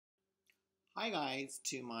Hi guys,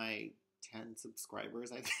 to my 10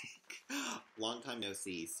 subscribers, I think. Long time no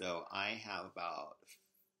see. So I have about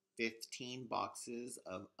 15 boxes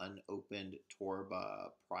of unopened Toreba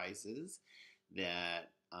prizes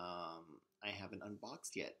that I haven't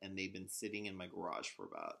unboxed yet, and they've been sitting in my garage for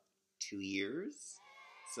about 2 years.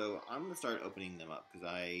 So I'm gonna start opening them up because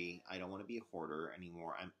I don't want to be a hoarder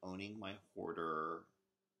anymore. I'm owning my hoarder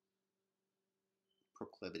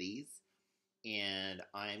proclivities, and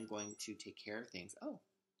I'm going to take care of things. Oh,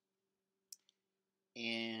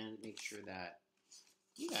 and make sure that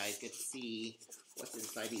you guys get to see what's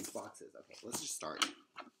inside these boxes. Okay, let's just start.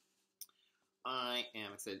 I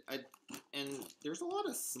am excited. And there's a lot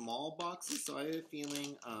of small boxes, so I have a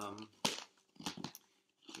feeling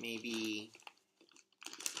maybe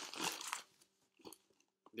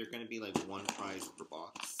they're going to be like one prize per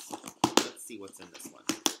box. Let's see what's in this one.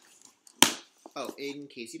 Oh, in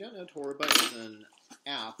case you don't know, Toreba is an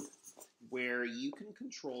app where you can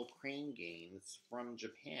control Crane games from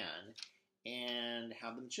Japan and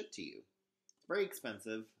have them shipped to you. It's very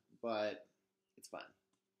expensive, but it's fun.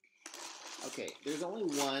 Okay, there's only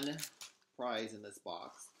one prize in this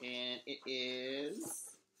box, and it is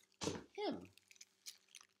him.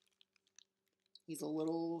 He's a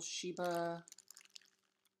little Shiba,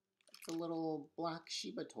 it's a little black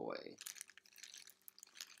Shiba toy.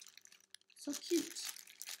 So cute.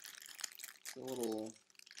 It's a little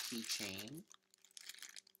keychain.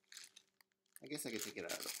 I guess I could take it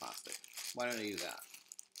out of the plastic. Why don't I do that?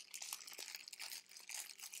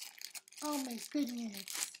 Oh my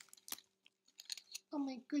goodness. Oh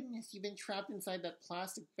my goodness, you've been trapped inside that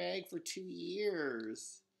plastic bag for 2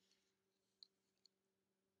 years.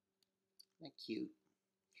 Isn't that cute?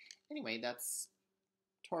 Anyway, that's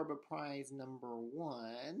Toreba prize number 1.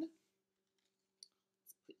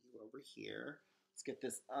 Let's put you over here. Let's get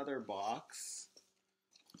this other box.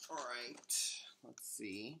 Alright, let's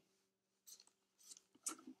see.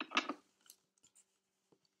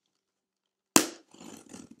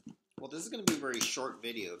 Well, this is going to be a very short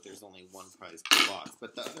video if there's only one prize per box,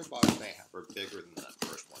 but the other boxes I have are bigger than that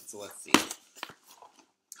first one, so let's see.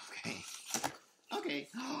 Okay.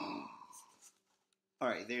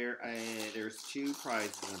 Alright, there's 2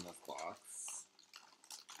 prizes in this box.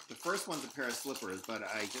 The first one's a pair of slippers, but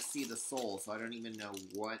I just see the sole, so I don't even know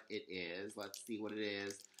what it is. Let's see what it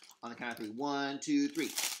is. On the count of 3. 1, 2,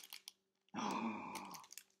 3.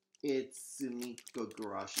 It's Sumiko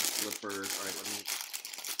Garashi slippers. Alright, let me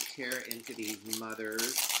tear into these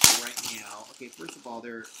mothers right now. Okay, first of all,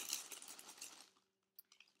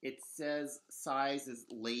 it says size is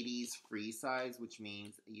ladies free size, which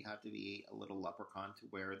means you have to be a little leprechaun to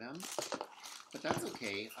wear them. But that's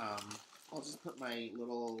okay. I'll just put my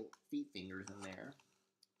little feet fingers in there,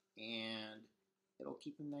 and it'll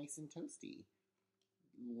keep them nice and toasty.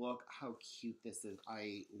 Look how cute this is.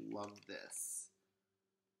 I love this.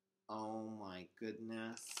 Oh my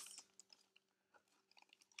goodness.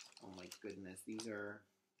 Oh my goodness. These are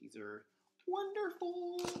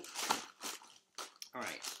wonderful.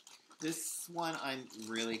 Alright. This one I'm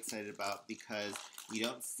really excited about because you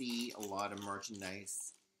don't see a lot of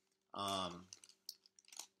merchandise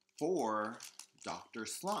for Dr.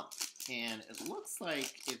 Slump. And it looks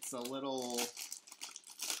like it's a little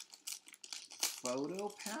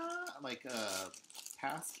photo pass, like a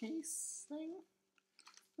pass case thing.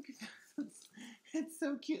 Look at that. It's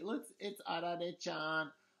so cute. It's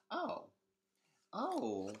Arare-chan. Oh,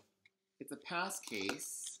 it's a pass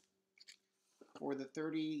case for the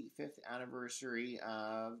 35th anniversary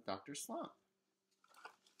of Dr. Slump.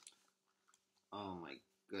 Oh my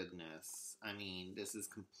goodness. I mean, this is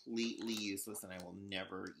completely useless and I will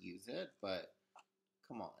never use it, but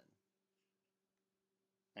come on.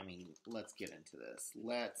 I mean, let's get into this.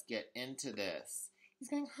 Let's get into this. He's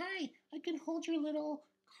going, hi, I can hold your little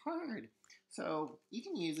card. So you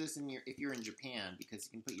can use this if you're in Japan, because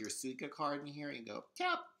you can put your Suica card in here and go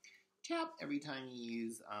tap, tap every time you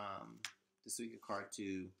use the Suica card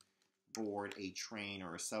to board a train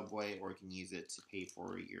or a subway, or you can use it to pay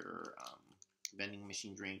for your vending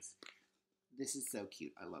machine drinks. This is so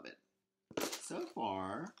cute. I love it. So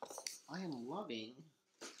far, I am loving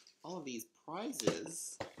all of these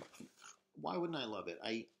prizes. Why wouldn't I love it?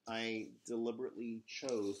 I deliberately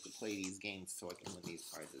chose to play these games so I can win these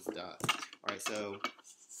prizes. Duh. Alright, so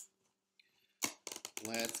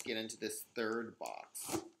let's get into this third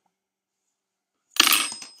box.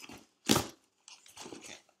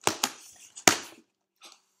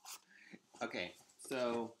 Okay,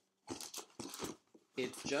 so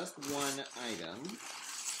it's just one item.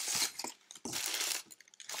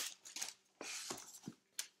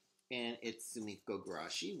 And it's Sumiko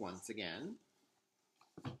Garashi once again.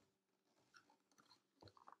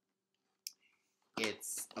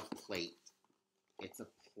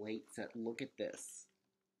 plate set. Look at this.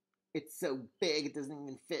 It's so big it doesn't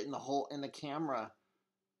even fit in the camera.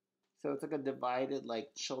 So it's like a divided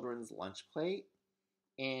like children's lunch plate.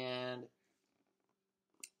 And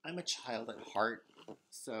I'm a child at heart.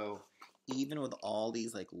 So even with all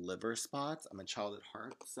these like liver spots, I'm a child at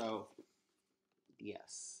heart. So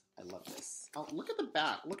yes, I love this. Oh, look at the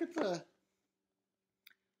back. Look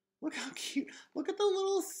how cute. Look at the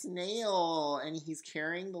little snail, and he's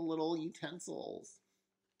carrying the little utensils.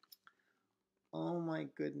 Oh my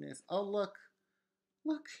goodness. Oh, look.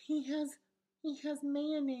 Look, he has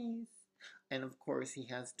mayonnaise. And of course, he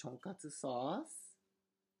has tonkatsu sauce.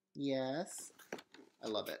 Yes. I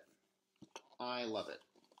love it. I love it.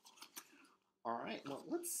 All right, well,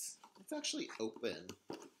 let's actually open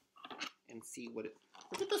and see what it...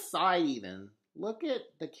 Look at the side even. Look at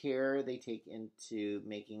the care they take into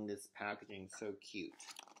making this packaging so cute.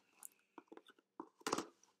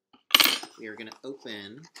 We are going to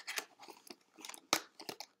open...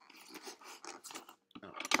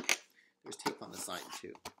 Oh, there's tape on the side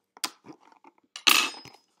too. Look how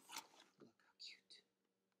cute.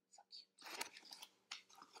 So cute.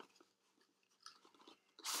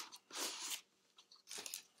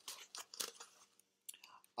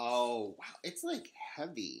 Oh, wow. It's like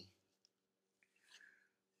heavy.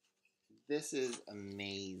 This is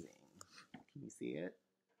amazing. Can you see it?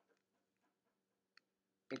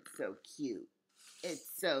 It's so cute. It's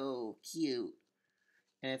so cute.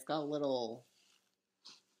 And it's got a little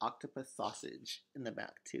octopus sausage in the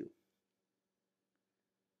back too.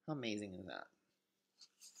 How amazing is that?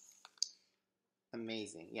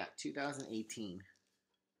 Amazing. Yeah, 2018.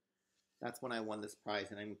 That's when I won this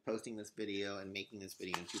prize, and I'm posting this video and making this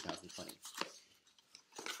video in 2020.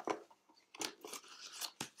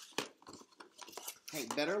 Hey,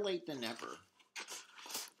 better late than never.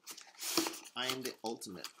 I am the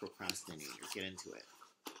ultimate procrastinator. Get into it.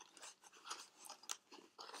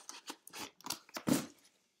 Okay.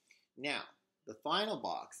 Now, the final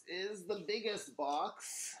box is the biggest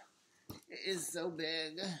box. It is so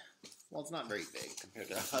big. Well, it's not very big compared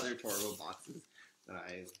to other Toreba boxes that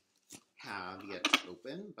I have yet to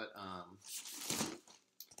open, but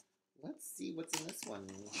let's see what's in this one,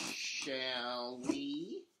 shall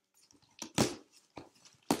we?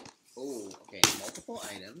 Oh, okay, multiple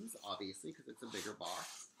items, obviously, because it's a bigger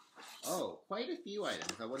box. Oh, quite a few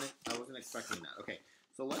items. I wasn't expecting that. Okay,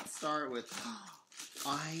 so let's start with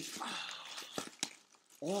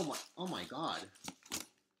oh my god.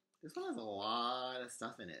 This one has a lot of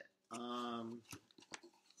stuff in it.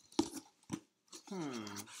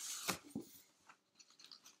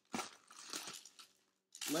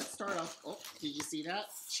 Let's start off. Oh, did you see that?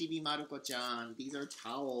 Chibi Maruko-chan. These are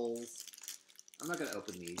towels. I'm not going to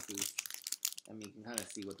open these. I mean, you can kind of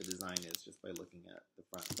see what the design is just by looking at the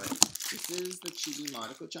front. But this is the Chibi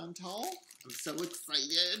Maruko-chan towel. I'm so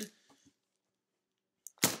excited.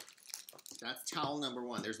 That's towel number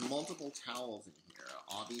one. There's multiple towels in here.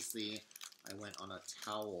 Obviously, I went on a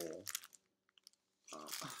towel.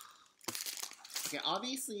 Okay,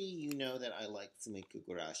 obviously you know that I like Sumikko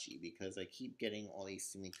Gurashi because I keep getting all these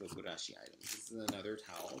Sumikko Gurashi items. This is another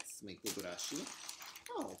towel, Sumikko Gurashi.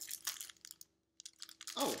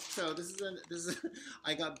 Oh, so this is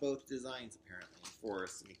I got both designs apparently for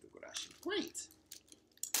Sumikko Gurashi. Great.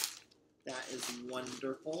 That is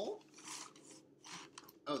wonderful.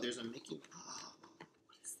 Oh, there's a Mickey. Oh,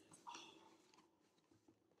 what is this?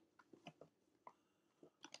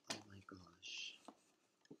 Oh my gosh.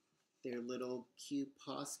 They're little cute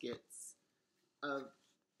poskets of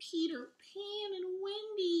Peter Pan and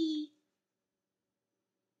Wendy.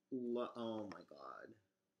 Oh my god.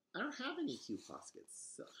 I don't have any cute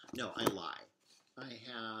poskets. So, no, I lie. I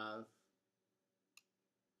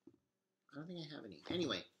don't think I have any.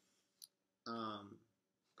 Anyway,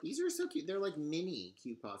 these are so cute. They're like mini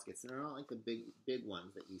cute poskets. They're not like the big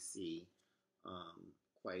ones that you see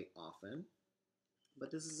quite often. But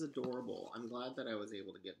this is adorable. I'm glad that I was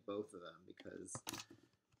able to get both of them because,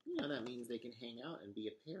 you know, that means they can hang out and be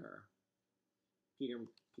a pair. Peter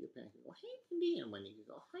Pan can go, hey, Wendy, and Wendy can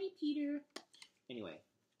go, hi, Peter. Anyway.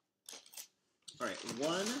 All right,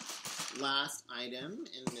 one last item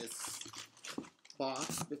in this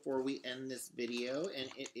box before we end this video, and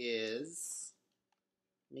it is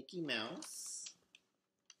Mickey Mouse.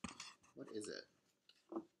 What is it?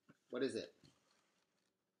 What is it?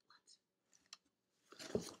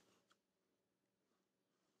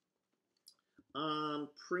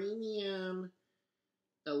 Premium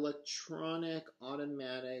electronic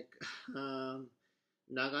automatic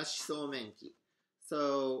nagashi soumenki.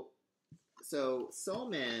 So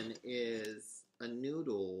somen is a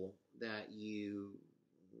noodle that you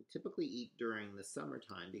typically eat during the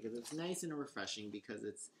summertime because it's nice and refreshing because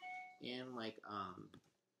it's in like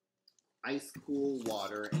ice cool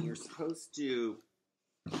water, and you're supposed to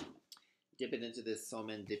dip it into this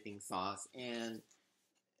somen dipping sauce. And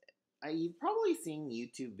you've probably seen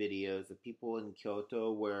YouTube videos of people in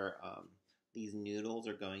Kyoto where these noodles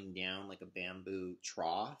are going down like a bamboo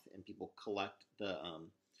trough, and people collect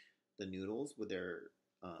the noodles with their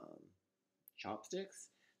chopsticks.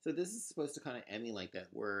 So this is supposed to kind of emulate that,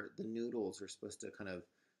 where the noodles are supposed to kind of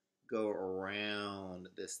go around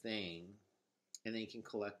this thing, and then you can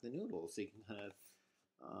collect the noodles. So you can kind of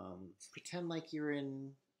pretend like you're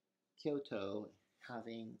in Kyoto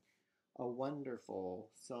having a wonderful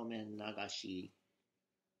somen nagashi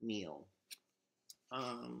meal.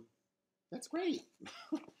 That's great.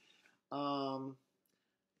 I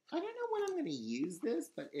don't know when I'm going to use this,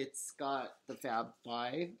 but it's got the Fab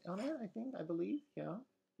 5 on it, I believe, yeah.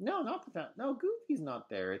 No, not the Fab, no, Goofy's not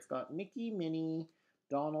there. It's got Mickey, Minnie,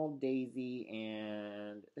 Donald, Daisy,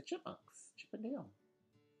 and the Chipmunks, Chip and Dale.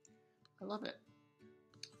 I love it.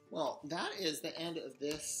 Well, that is the end of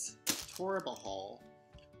this Toreba haul.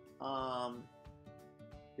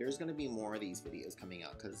 There's going to be more of these videos coming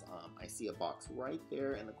out because I see a box right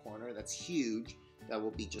there in the corner that's huge. That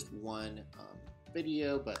will be just one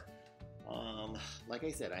video, but like I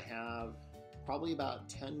said, I have probably about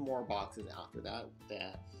 10 more boxes after that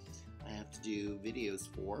I have to do videos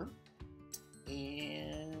for.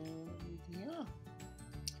 And yeah,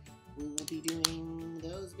 we will be doing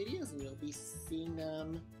those videos, and you'll be seeing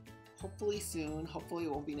them hopefully soon. Hopefully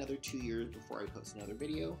it won't be another 2 years before I post another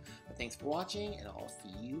video. But thanks for watching, and I'll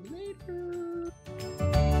see you later.